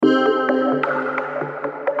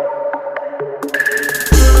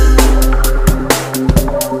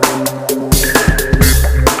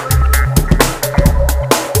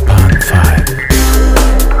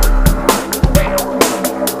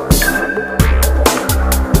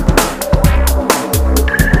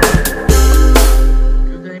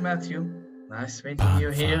Matthew. Nice meeting you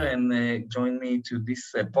here and join me to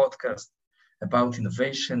this podcast about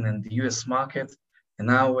innovation and the US market. And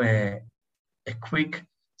now a quick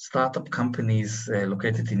startup companies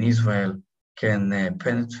located in Israel can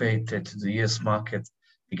penetrate to the US market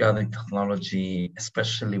regarding technology,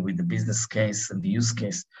 especially with the business case and the use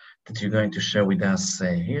case that you're going to share with us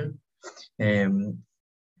here.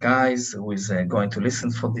 Guys who is going to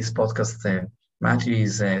listen for this podcast, Matthew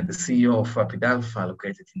is the CEO of Rapid Alpha,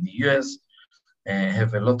 located in the US.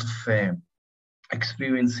 Have a lot of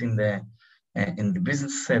experience in the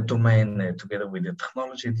business domain, together with the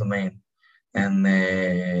technology domain.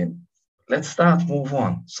 And let's move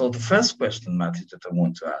on. So the first question, Matthew, that I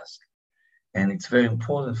want to ask, and it's very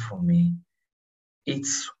important for me,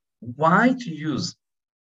 it's why to use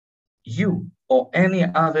you or any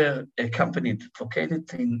other company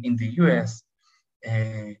located in the US,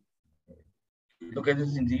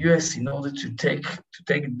 in order to take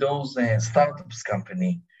those startups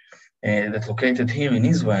company that's located here in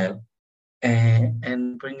Israel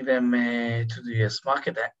and bring them to the US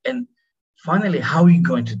market. And finally, how are you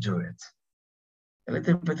going to do it? A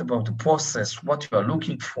little bit about the process, what you are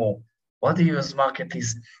looking for, what the US market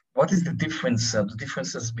is, what is the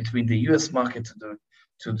differences between the US market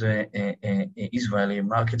to the Israeli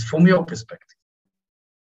market from your perspective.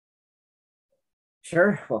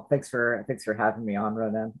 Sure. Well, thanks for having me on,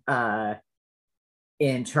 Ronan.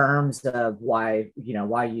 In terms of why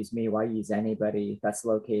use me, why use anybody that's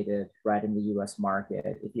located right in the U.S.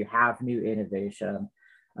 market? If you have new innovation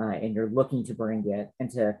and you're looking to bring it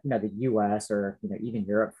into the U.S. or even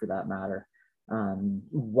Europe for that matter,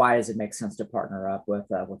 why does it make sense to partner up with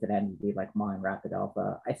an entity like mine, Rapid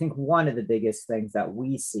Alpha? I think one of the biggest things that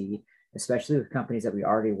we see, especially with companies that we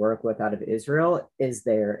already work with out of Israel, is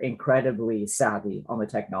they're incredibly savvy on the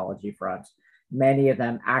technology front. Many of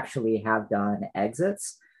them actually have done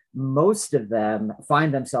exits. Most of them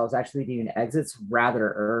find themselves actually doing exits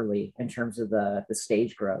rather early in terms of the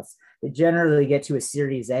stage growth. They generally get to a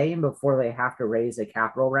Series A and before they have to raise a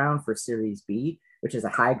capital round for Series B, which is a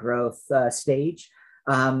high growth stage,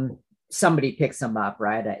 somebody picks them up,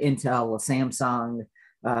 right? Intel, Samsung,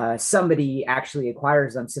 somebody actually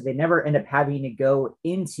acquires them. So they never end up having to go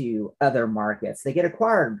into other markets. They get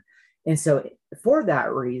acquired. And so for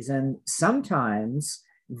that reason, sometimes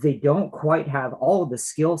they don't quite have all of the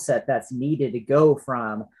skill set that's needed to go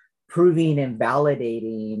from proving and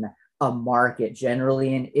validating a market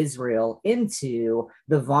generally in Israel into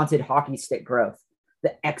the vaunted hockey stick growth,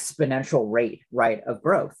 the exponential rate, right, of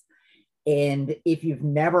growth. And if you've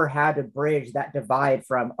never had to bridge that divide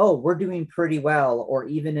from, oh, we're doing pretty well, or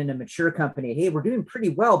even in a mature company, hey, we're doing pretty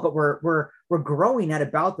well, but we're growing at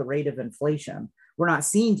about the rate of inflation. We're not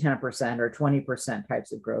seeing 10% or 20%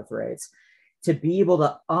 types of growth rates. To be able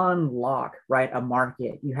to unlock, right, a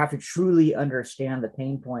market, you have to truly understand the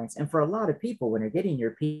pain points. And for a lot of people, when you're getting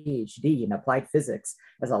your PhD in applied physics,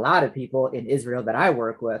 as a lot of people in Israel that I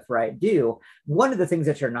work with, right, do, one of the things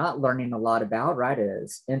that you're not learning a lot about, right,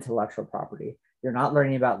 is intellectual property. You're not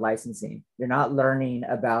learning about licensing. You're not learning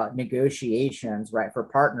about negotiations, right, for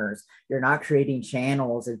partners. You're not creating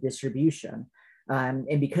channels of distribution. And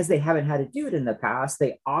because they haven't had to do it in the past,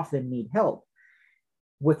 they often need help.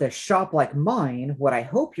 With a shop like mine, what I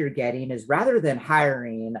hope you're getting is, rather than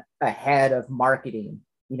hiring a head of marketing,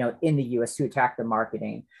 in the US to attack the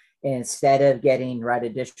marketing, instead of getting right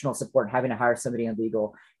additional support, having to hire somebody in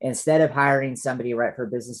legal, instead of hiring somebody right for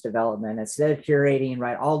business development, instead of curating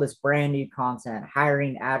right all this brand new content,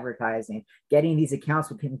 hiring advertising, getting these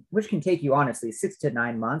accounts, which can take you honestly 6 to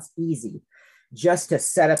 9 months, easy, just to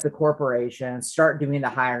set up the corporation, start doing the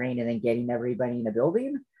hiring, and then getting everybody in a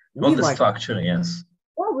building. Well, the structure, yes.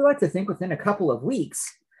 Well, we like to think within a couple of weeks,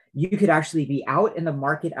 you could actually be out in the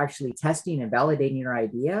market, actually testing and validating your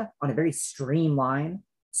idea on a very streamlined,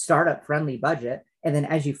 startup-friendly budget. And then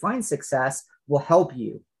as you find success, we'll help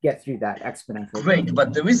you get through that exponential. Great,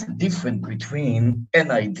 but there is a difference between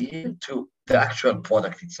an idea to the actual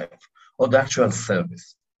product itself or the actual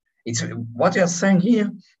service. It's what you're saying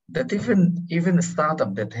here, that even a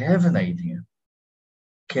startup that have an idea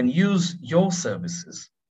can use your services,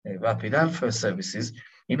 Rapid Alpha services,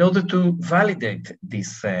 in order to validate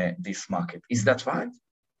this market. Is that right?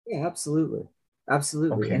 Yeah, absolutely.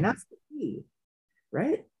 Okay. And that's the key,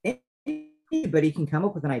 right? Anybody can come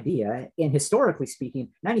up with an idea, and historically speaking,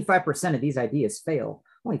 95% of these ideas fail.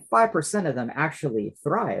 Only 5% of them actually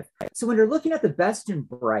thrive. So when you're looking at the best and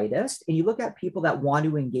brightest, and you look at people that want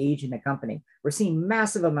to engage in a company, we're seeing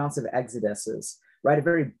massive amounts of exoduses, right? Of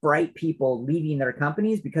very bright people leaving their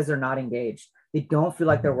companies because they're not engaged. They don't feel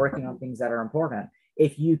like they're working on things that are important.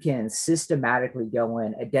 if you can systematically go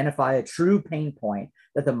in, identify a true pain point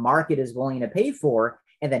that the market is willing to pay for,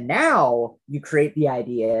 and then now you create the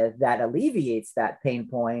idea that alleviates that pain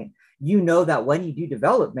point, you know that when you do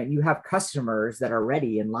development, you have customers that are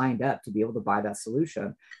ready and lined up to be able to buy that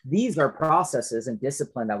solution. These are processes and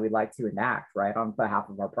discipline that we like to enact, right, on behalf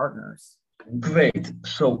of our partners. Great.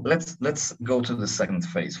 So let's go to the second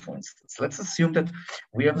phase, for instance. Let's assume that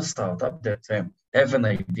we have a startup that have an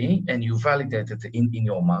idea and you validate it in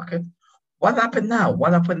your market. What happened now?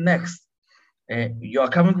 What happened next? You are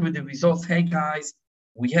coming with the results. Hey guys,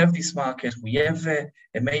 we have this market. We have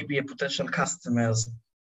maybe a potential customers.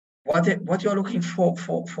 What you're looking for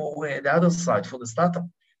the other side, for the startup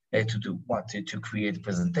to do? What to create a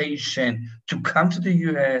presentation, to come to the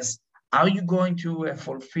US? Are you going to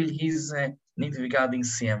fulfill his needs regarding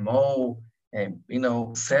CMO,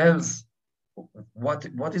 sales?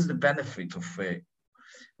 What is the benefit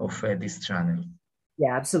of this channel?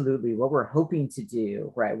 Yeah, absolutely. What we're hoping to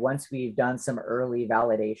do, right, once we've done some early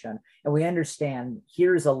validation and we understand,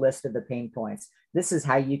 here's a list of the pain points. This is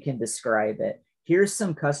how you can describe it. Here's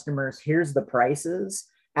some customers. Here's the prices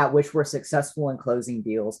at which we're successful in closing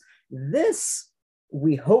deals. This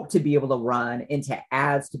we hope to be able to run into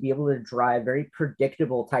ads to be able to drive very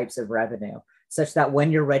predictable types of revenue, such that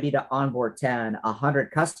when you're ready to onboard 10, 100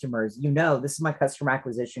 customers, this is my customer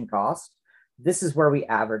acquisition cost. This is where we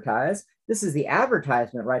advertise. This is the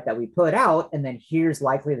advertisement, right, that we put out. And then here's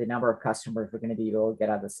likely the number of customers we're going to be able to get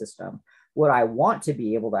out of the system. What I want to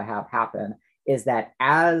be able to have happen is that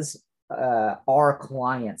as our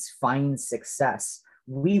clients find success,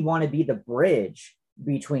 we want to be the bridge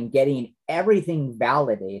between getting everything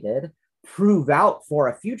validated, prove out for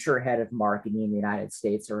a future head of marketing in the United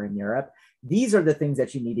States or in Europe. These are the things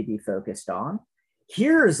that you need to be focused on.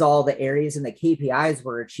 Here's all the areas and the KPIs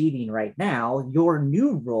we're achieving right now. Your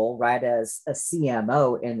new role, right, as a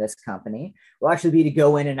CMO in this company will actually be to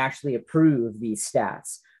go in and actually approve these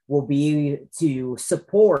stats. Will be to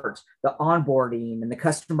support the onboarding and the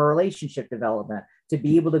customer relationship development, to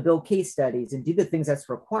be able to build case studies and do the things that's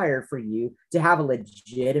required for you to have a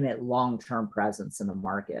legitimate long-term presence in the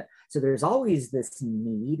market. So there's always this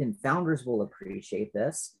need, and founders will appreciate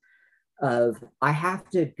this, of I have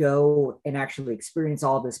to go and actually experience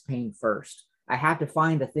all this pain first. I have to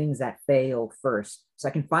find the things that fail first so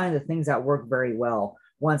I can find the things that work very well.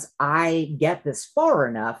 Once I get this far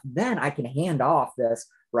enough, then I can hand off this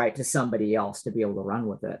right to somebody else to be able to run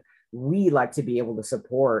with it. We like to be able to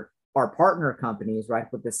support our partner companies, right,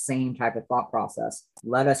 with the same type of thought process.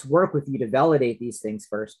 Let us work with you to validate these things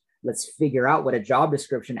first. Let's figure out what a job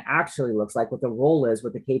description actually looks like, what the role is,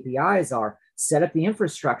 what the KPIs are, set up the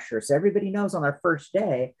infrastructure so everybody knows on their first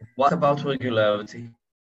day. What about regularity?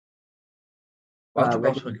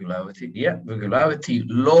 Regularity? Yeah, regularity,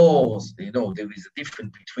 laws. There is a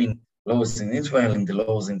difference between laws in Israel and the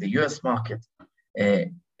laws in the US market.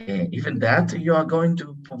 Even that, you are going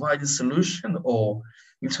to provide a solution or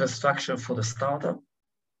infrastructure for the startup?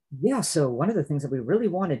 Yeah, so one of the things that we really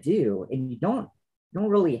want to do, and you don't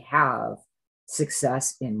really have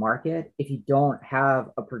success in market if you don't have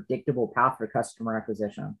a predictable path for customer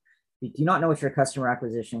acquisition. If you do not know what your customer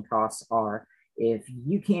acquisition costs are, if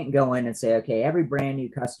you can't go in and say, okay, every brand new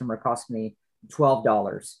customer costs me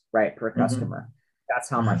 $12, right, per customer. That's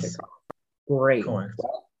how much it costs. Great.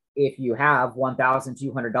 Well, if you have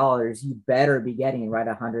 $1,200, you better be getting right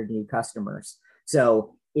 100 new customers.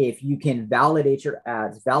 So if you can validate your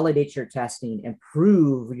ads, validate your testing,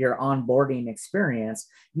 improve your onboarding experience,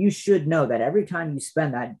 you should know that every time you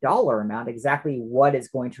spend that dollar amount, exactly what is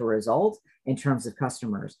going to result in terms of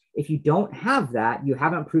customers. If you don't have that, you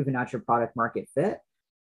haven't proven out your product market fit.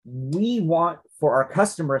 We want for our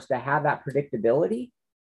customers to have that predictability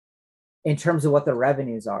in terms of what the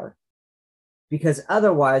revenues are. Because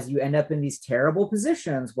otherwise you end up in these terrible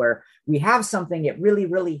positions where we have something it really,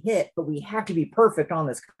 really hit, but we have to be perfect on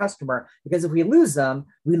this customer, because if we lose them,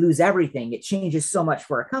 we lose everything. It changes so much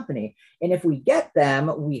for a company. And if we get them,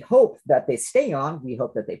 we hope that they stay on, we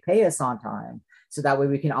hope that they pay us on time. So that way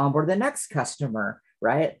we can onboard the next customer,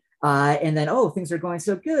 right? And then, things are going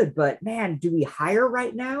so good, but man, do we hire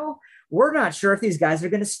right now? We're not sure if these guys are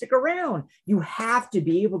going to stick around. You have to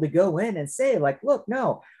be able to go in and say like, look,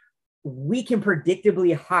 no, we can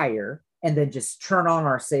predictably hire and then just turn on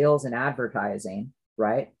our sales and advertising,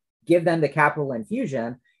 right? Give them the capital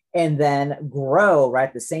infusion and then grow, right?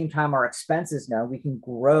 At the same time, our expenses now, we can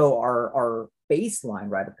grow our baseline,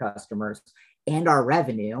 right, of customers and our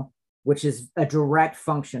revenue, which is a direct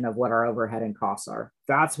function of what our overhead and costs are.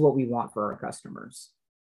 That's what we want for our customers.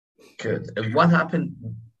 Good. And what happened?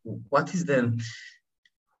 What is the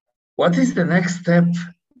next step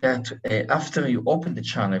that after you open the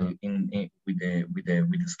channel with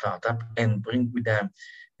the startup and bring with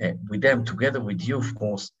them together with you, of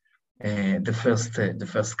course, the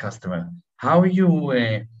first customer, how are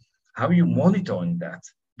you monitoring that?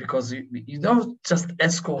 Because you don't just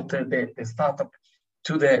escort the startup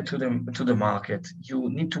to the market. You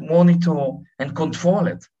need to monitor and control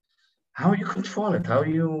it. How you control it? How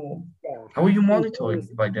are you monitoring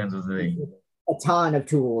by the end of the day? A ton of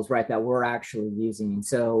tools, right, that we're actually using.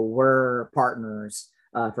 So we're partners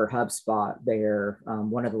for HubSpot. They're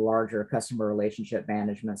one of the larger customer relationship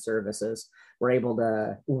management services. We're able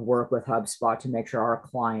to work with HubSpot to make sure our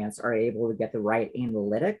clients are able to get the right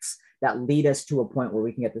analytics that lead us to a point where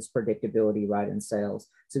we can get this predictability right in sales.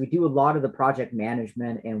 So we do a lot of the project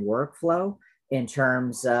management and workflow in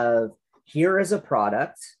terms of here is a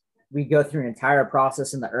product. We go through an entire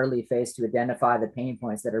process in the early phase to identify the pain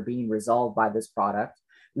points that are being resolved by this product.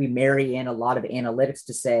 We marry in a lot of analytics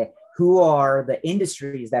to say, who are the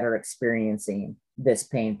industries that are experiencing this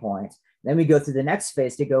pain point? Then we go through the next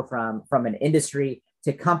phase to go from an industry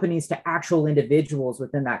to companies to actual individuals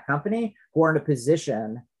within that company who are in a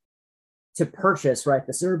position to purchase, right,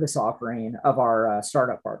 the service offering of our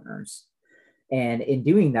startup partners. And in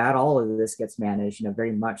doing that, all of this gets managed,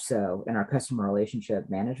 very much so in our customer relationship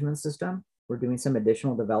management system. We're doing some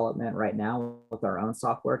additional development right now with our own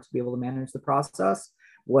software to be able to manage the process.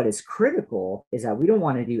 What is critical is that we don't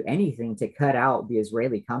want to do anything to cut out the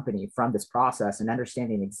Israeli company from this process and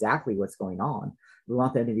understanding exactly what's going on. We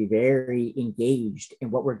want them to be very engaged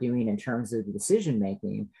in what we're doing in terms of the decision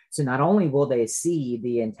making. So not only will they see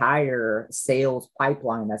the entire sales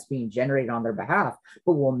pipeline that's being generated on their behalf,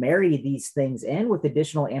 but we'll marry these things in with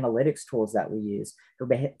additional analytics tools that we use.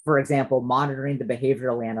 For example, monitoring the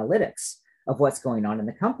behavioral analytics of what's going on in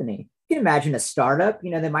the company. You can imagine a startup,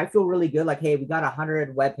 they might feel really good, like, hey, we got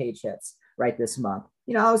 100 web page hits right this month.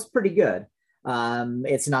 It was pretty good.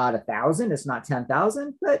 It's not 1,000, it's not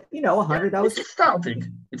 10,000, but 100. That was It's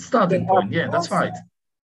starting point. Yeah, that's right.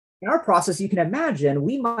 In our process, you can imagine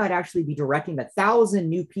we might actually be directing 1,000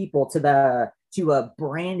 new people to a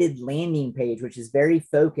branded landing page, which is very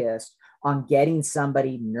focused on getting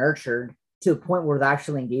somebody nurtured to a point where they're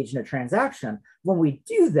actually engaged in a transaction. When we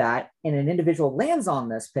do that and an individual lands on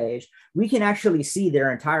this page, we can actually see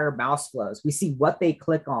their entire mouse flows. We see what they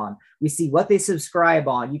click on. We see what they subscribe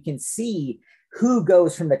on. You can see who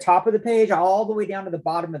goes from the top of the page all the way down to the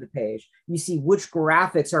bottom of the page. You see which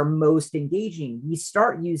graphics are most engaging. We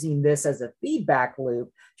start using this as a feedback loop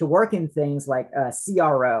to work in things like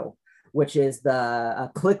CRO, which is the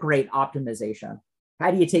click rate optimization. How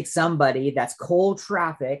do you take somebody that's cold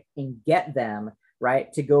traffic and get them,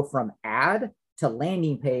 right, to go from ad to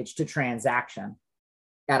landing page to transaction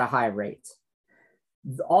at a high rate?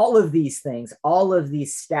 All of these things, all of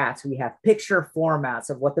these stats, we have picture formats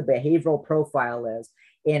of what the behavioral profile is.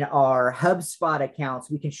 In our HubSpot accounts,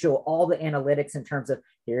 we can show all the analytics in terms of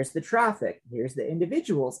here's the traffic, here's the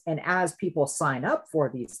individuals. And as people sign up for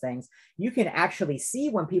these things, you can actually see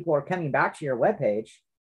when people are coming back to your webpage.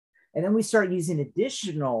 And then we start using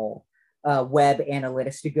additional web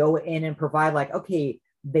analytics to go in and provide okay,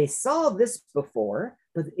 they saw this before,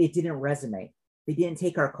 but it didn't resonate. They didn't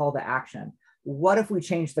take our call to action. What if we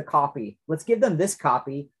change the copy? Let's give them this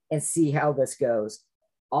copy and see how this goes.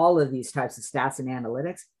 All of these types of stats and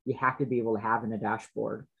analytics, you have to be able to have in a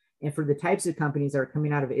dashboard. And for the types of companies that are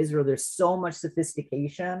coming out of Israel, there's so much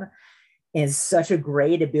sophistication and such a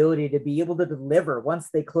great ability to be able to deliver once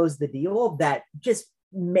they close the deal, that just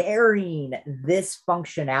marrying this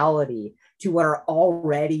functionality to what are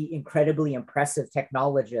already incredibly impressive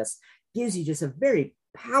technologists gives you just a very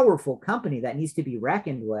powerful company that needs to be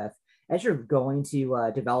reckoned with as you're going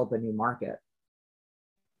to develop a new market.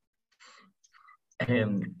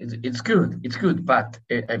 It's good. But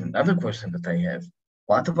another question that I have,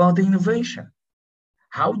 what about the innovation?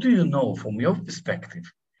 How do you know from your perspective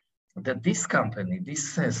that this company,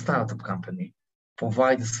 this startup company,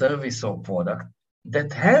 provide a service or product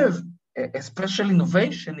that have a special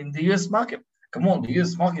innovation in the US market? Come on, the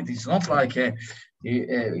US market is not like,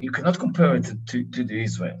 you cannot compare it to the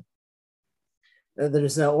Israel.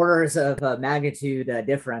 There's orders of magnitude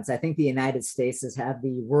difference. I think the United States has had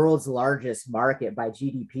the world's largest market by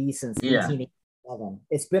GDP since 1887.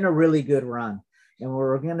 It's been a really good run. And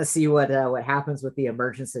we're going to see what happens with the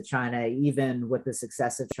emergence of China, even with the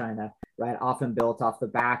success of China, right? Often built off the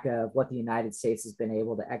back of what the United States has been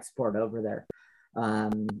able to export over there.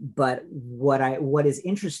 But what is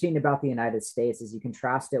interesting about the United States is you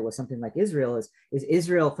contrast it with something like Israel is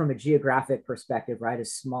Israel from a geographic perspective, right,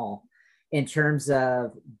 is small. In terms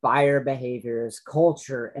of buyer behaviors,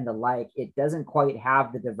 culture, and the like, it doesn't quite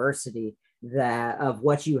have the diversity that of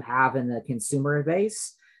what you have in the consumer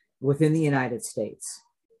base within the United States.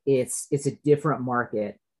 It's a different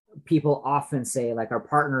market. People often say, like, our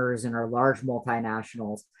partners and our large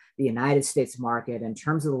multinationals, the United States market, in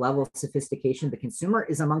terms of the level of sophistication, the consumer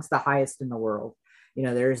is amongst the highest in the world. You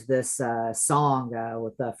know, there's this song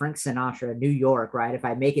with Frank Sinatra, New York, right? If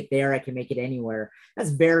I make it there, I can make it anywhere.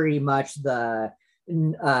 That's very much the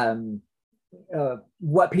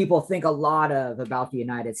what people think a lot of about the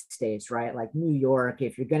United States, right? Like New York,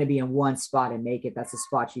 if you're going to be in one spot and make it, that's the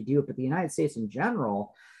spot you do it. But the United States in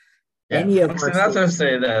general, any of Sinatra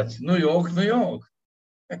say that New York, New York.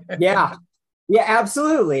 Yeah,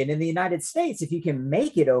 absolutely. And in the United States, if you can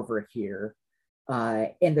make it over here,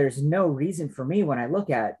 and there's no reason for me when I look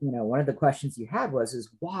at, you know, one of the questions you had is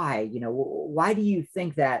why, you know, why do you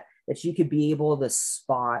think that you could be able to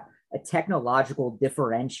spot a technological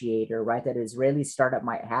differentiator, right, that an Israeli startup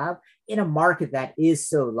might have in a market that is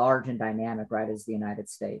so large and dynamic, right, as the United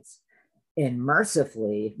States? And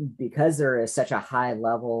mercifully, because there is such a high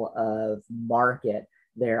level of market,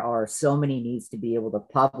 there are so many needs to be able to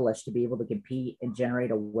publish, to be able to compete and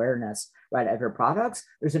generate awareness, right, of your products.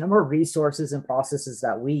 There's a number of resources and processes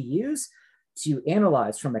that we use to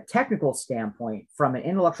analyze from a technical standpoint, from an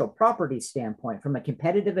intellectual property standpoint, from a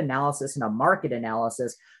competitive analysis and a market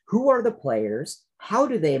analysis. Who are the players? How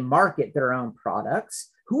do they market their own products?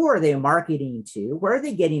 Who are they marketing to? Where are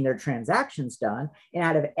they getting their transactions done? And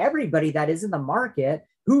out of everybody that is in the market,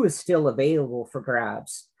 who is still available for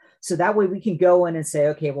grabs? So that way we can go in and say,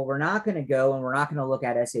 okay, well, we're not going to go and we're not going to look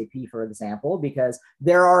at SAP, for example, because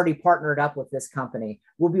they're already partnered up with this company.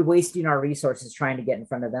 We'll be wasting our resources trying to get in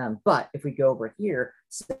front of them. But if we go over here,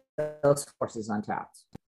 Salesforce is untapped.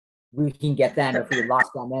 We can get them. If we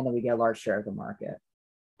lock them in, then we get a large share of the market.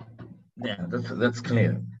 Yeah, that's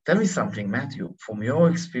clear. Tell me something, Matthew, from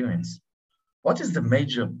your experience, what is the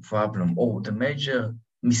major problem or the major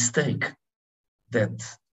mistake that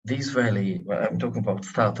the Israeli, well, I'm talking about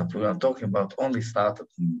startups, we are talking about only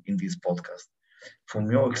startups in this podcast,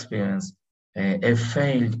 from your experience, have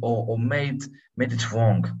failed or made it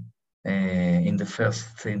wrong in the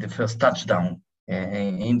first touchdown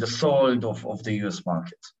in the soil of the US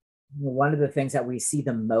market? One of the things that we see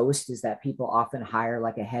the most is that people often hire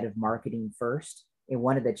like a head of marketing first. And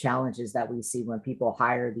one of the challenges that we see when people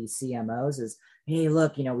hire these CMOs is, hey,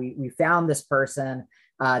 look, you know, we found this person.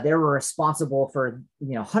 They were responsible for,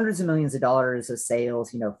 you know, hundreds of millions of dollars of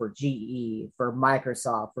sales, you know, for GE, for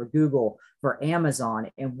Microsoft, for Google, for Amazon.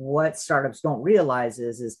 And what startups don't realize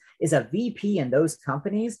is a VP in those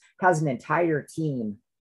companies has an entire team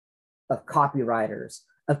of copywriters,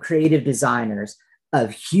 of creative designers,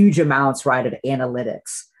 of huge amounts, right, of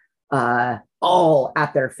analytics, all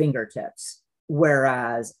at their fingertips.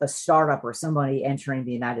 Whereas a startup or somebody entering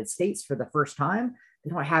the United States for the first time, they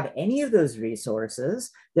don't have any of those resources.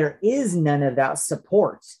 There is none of that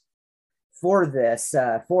support for this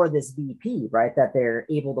VP, right, that they're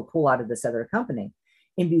able to pull out of this other company.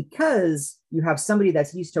 And because you have somebody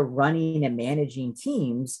that's used to running and managing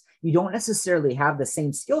teams, you don't necessarily have the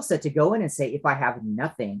same skill set to go in and say, if I have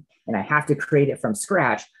nothing and I have to create it from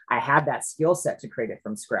scratch, I have that skill set to create it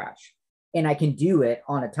from scratch. And I can do it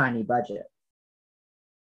on a tiny budget.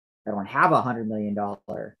 I don't have $100 million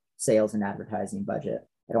sales and advertising budget.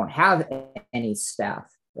 I don't have any staff,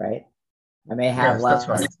 right? I may have less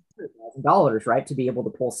than $100,000, right, to be able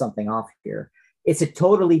to pull something off here. It's a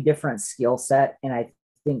totally different skill set. And I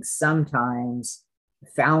think sometimes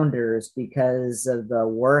founders, because of the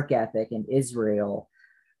work ethic in Israel,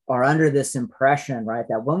 are under this impression, right,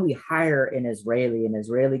 that when we hire an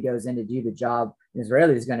Israeli goes in to do the job, an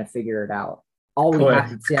Israeli is going to figure it out. All we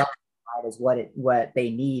have to tell is what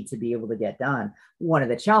they need to be able to get done. One of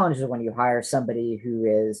the challenges when you hire somebody who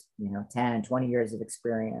is, you know, 10, 20 years of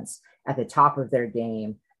experience at the top of their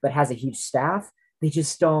game, but has a huge staff,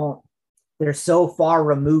 they're so far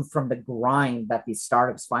removed from the grind that these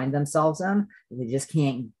startups find themselves in, they just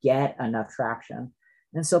can't get enough traction.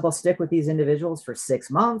 And so they'll stick with these individuals for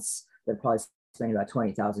 6 months. They're probably spending about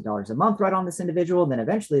 $20,000 a month right on this individual. And then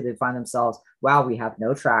eventually they find themselves, wow, we have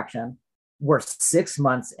no traction. We're 6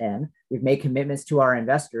 months in. We've made commitments to our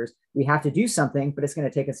investors. We have to do something, but it's going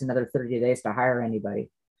to take us another 30 days to hire anybody.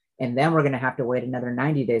 And then we're going to have to wait another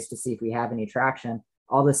 90 days to see if we have any traction.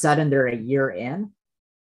 All of a sudden, they're a year in,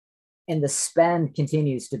 and the spend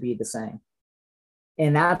continues to be the same.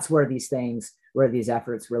 And that's where these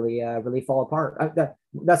efforts really fall apart.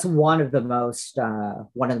 That's one of the most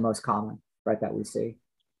common, right, that we see.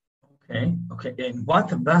 Okay. And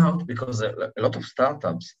what about, because a lot of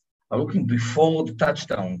startups are looking before the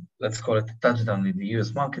touchdown, let's call it the touchdown in the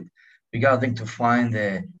US market, regarding to find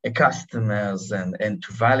customers and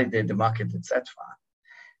to validate the market, etc.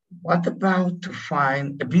 What about to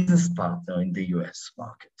find a business partner in the US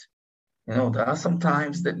market? There are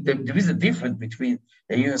sometimes there is a difference between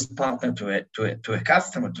a US partner to a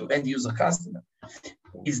customer, to end user customer.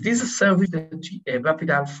 Is this a service that Rapid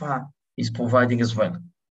Alpha is providing as well?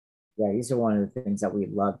 Yeah, these are one of the things that we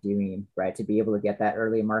love doing, right? To be able to get that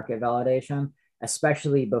early market validation,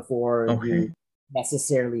 especially before you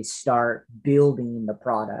necessarily start building the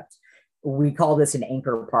product. We call this an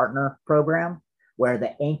anchor partner program, where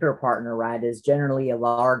the anchor partner, right, is generally a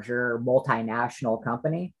larger multinational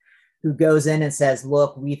company who goes in and says,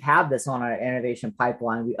 look, we've had this on our innovation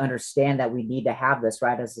pipeline. We understand that we need to have this,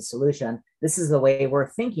 right, as a solution. This is the way we're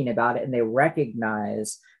thinking about it. And they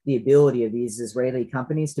recognize the ability of these Israeli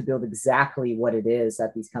companies to build exactly what it is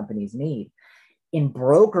that these companies need. In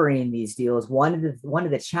brokering these deals, one of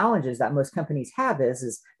the challenges that most companies have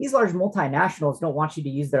is these large multinationals don't want you to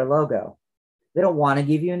use their logo. They don't want to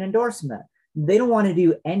give you an endorsement. They don't want to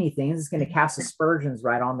do anything that's going to cast aspersions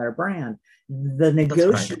right on their brand. The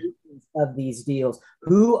negotiations of these deals,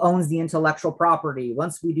 who owns the intellectual property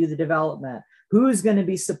once we do the development, who's going to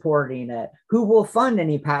be supporting it, who will fund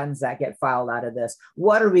any patents that get filed out of this,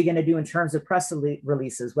 what are we going to do in terms of press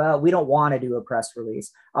releases? Well, we don't want to do a press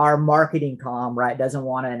release. Our marketing comm, right, doesn't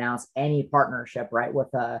want to announce any partnership, right,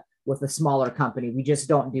 with a smaller company. We just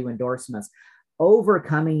don't do endorsements.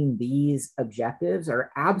 Overcoming these objectives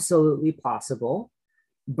are absolutely possible,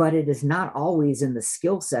 but it is not always in the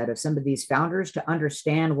skill set of some of these founders to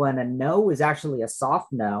understand when a no is actually a soft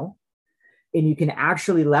no, and you can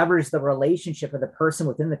actually leverage the relationship of the person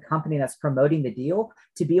within the company that's promoting the deal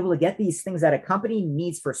to be able to get these things that a company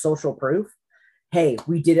needs for social proof. Hey,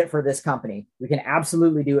 we did it for this company. We can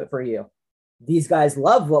absolutely do it for you. These guys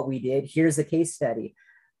love what we did. Here's the case study.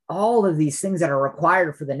 All of these things that are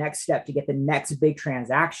required for the next step to get the next big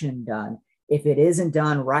transaction done. If it isn't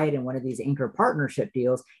done right in one of these anchor partnership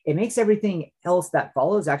deals, it makes everything else that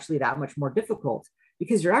follows actually that much more difficult,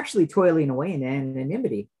 because you're actually toiling away in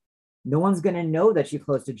anonymity. No one's going to know that you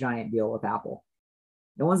closed a giant deal with Apple.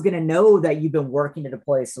 No one's going to know that you've been working to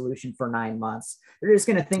deploy a solution for 9 months. They're just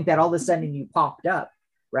going to think that all of a sudden you popped up,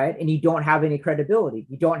 right? And you don't have any credibility.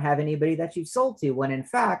 You don't have anybody that you've sold to, when in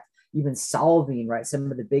fact, you've been solving, right,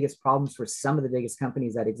 some of the biggest problems for some of the biggest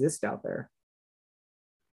companies that exist out there.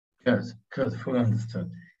 Good, fully understood.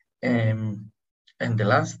 And the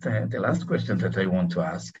last question that I want to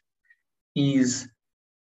ask is,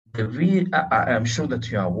 I'm sure that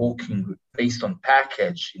you are working based on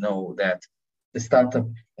package, that the startup,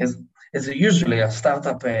 as usually a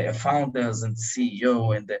startup founders and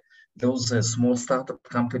CEO and those small startup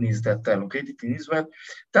companies that are located in Israel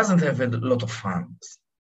doesn't have a lot of funds.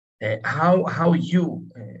 How you,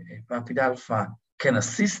 Rapid Alpha, can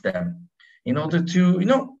assist them in order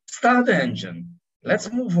to, start the engine.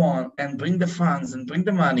 Let's move on and bring the funds and bring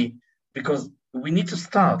the money, because we need to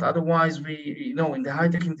start. Otherwise, we, in the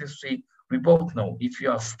high-tech industry, we both know if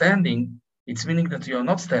you are standing, it's meaning that you are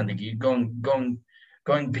not standing. You're going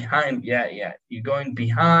behind. Yeah. You're going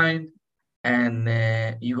behind, and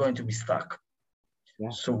you're going to be stuck. Yeah.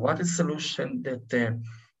 So, what is the solution that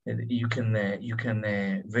you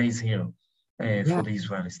can raise here for the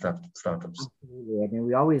Israeli startups? Absolutely. I mean,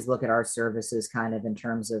 we always look at our services kind of in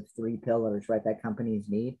terms of 3 pillars, right, that companies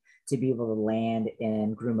need to be able to land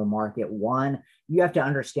and groom a market. One, you have to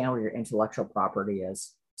understand where your intellectual property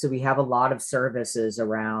is. So we have a lot of services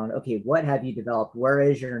around, okay, what have you developed? Where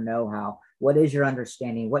is your know-how? What is your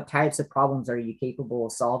understanding? What types of problems are you capable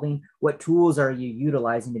of solving? What tools are you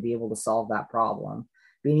utilizing to be able to solve that problem?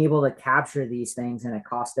 Being able to capture these things in a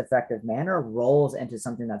cost-effective manner rolls into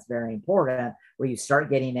something that's very important, where you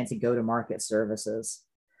start getting into go-to-market services.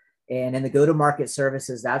 And in the go-to-market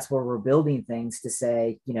services, that's where we're building things to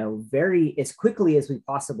say, very as quickly as we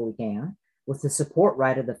possibly can, with the support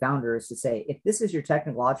right of the founders, to say, if this is your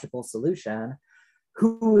technological solution,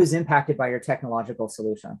 who is impacted by your technological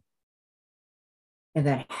solution? And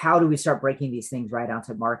then how do we start breaking these things right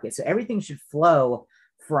onto market? So everything should flow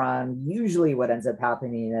from usually what ends up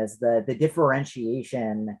happening is the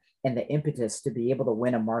differentiation and the impetus to be able to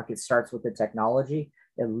win a market starts with the technology.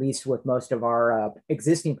 At least with most of our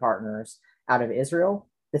existing partners out of Israel,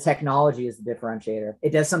 the technology is the differentiator.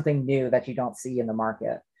 It does something new that you don't see in the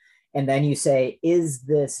market. And then you say, is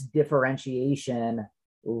this differentiation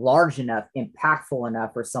large enough, impactful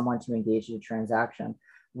enough for someone to engage in a transaction?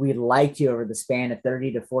 We'd like to, over the span of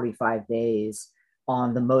 30 to 45 days,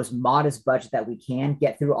 on the most modest budget that we can,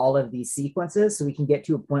 get through all of these sequences so we can get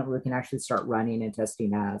to a point where we can actually start running and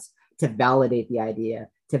testing ads to validate the idea,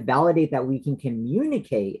 to validate that we can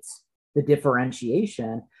communicate the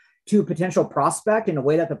differentiation to a potential prospect in a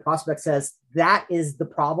way that the prospect says, that is the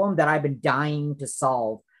problem that I've been dying to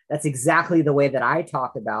solve. That's exactly the way that I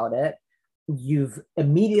talk about it. You've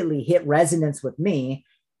immediately hit resonance with me.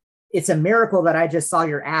 It's a miracle that I just saw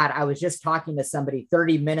your ad. I was just talking to somebody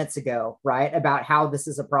 30 minutes ago, right, about how this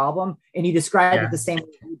is a problem. And you described it the same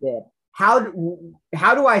way you did. How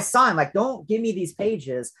do I sign? Like, don't give me these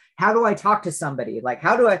pages. How do I talk to somebody? Like,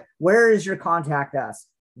 where is your contact us?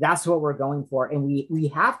 That's what we're going for. And we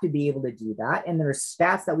have to be able to do that. And there's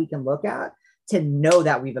stats that we can look at to know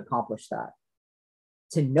that we've accomplished that,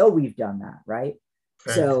 to know we've done that, right?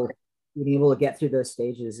 So being able to get through those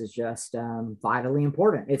stages is just vitally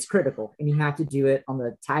important. It's critical. And you have to do it on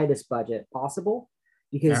the tightest budget possible,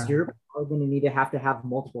 because you're probably going to have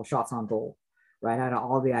multiple shots on goal, right? Out of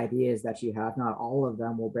all the ideas that you have, not all of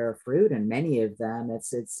them will bear fruit. And many of them,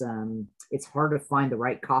 it's hard to find the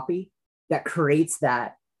right copy that creates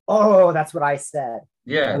that, oh, that's what I said.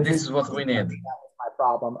 Yeah, this is what we need. That was my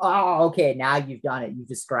problem. Oh, okay, now you've done it. You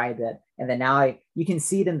described it. And then now you can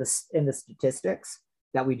see it in the statistics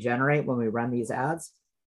that we generate when we run these ads.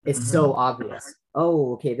 It's so obvious.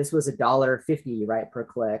 Oh, okay, this was $1.50 right per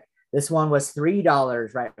click. This one was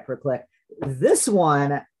 $3 right per click. This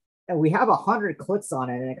one, we have 100 clicks on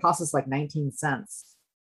it and it costs us like 19 cents.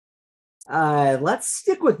 Let's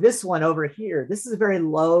stick with this one over here. This is a very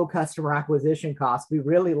low customer acquisition cost. We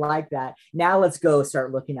really like that. Now let's go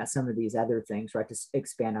start looking at some of these other things, right, to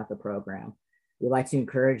expand out the program. We like to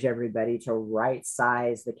encourage everybody to right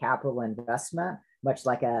size the capital investment, much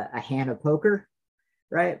like a hand of poker,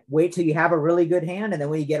 right? Wait till you have a really good hand. And then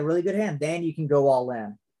when you get a really good hand, then you can go all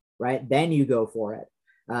in, right? Then you go for it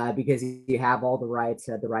because you have all the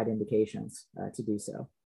right indications to do so.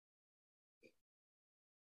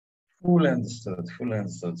 Full understood.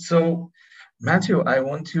 So, Matthew, I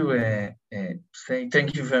want to say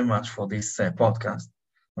thank you very much for this podcast.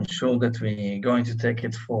 I'm sure that we're going to take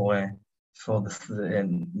it for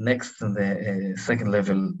the next second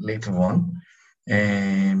level later on.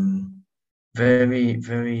 Very,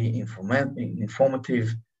 very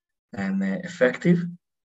informative and effective.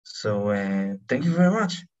 So, thank you very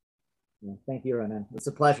much. Thank you, Ronan. It's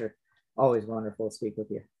a pleasure. Always wonderful to speak with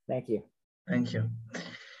you. Thank you. Thank you.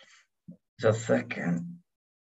 Just a second.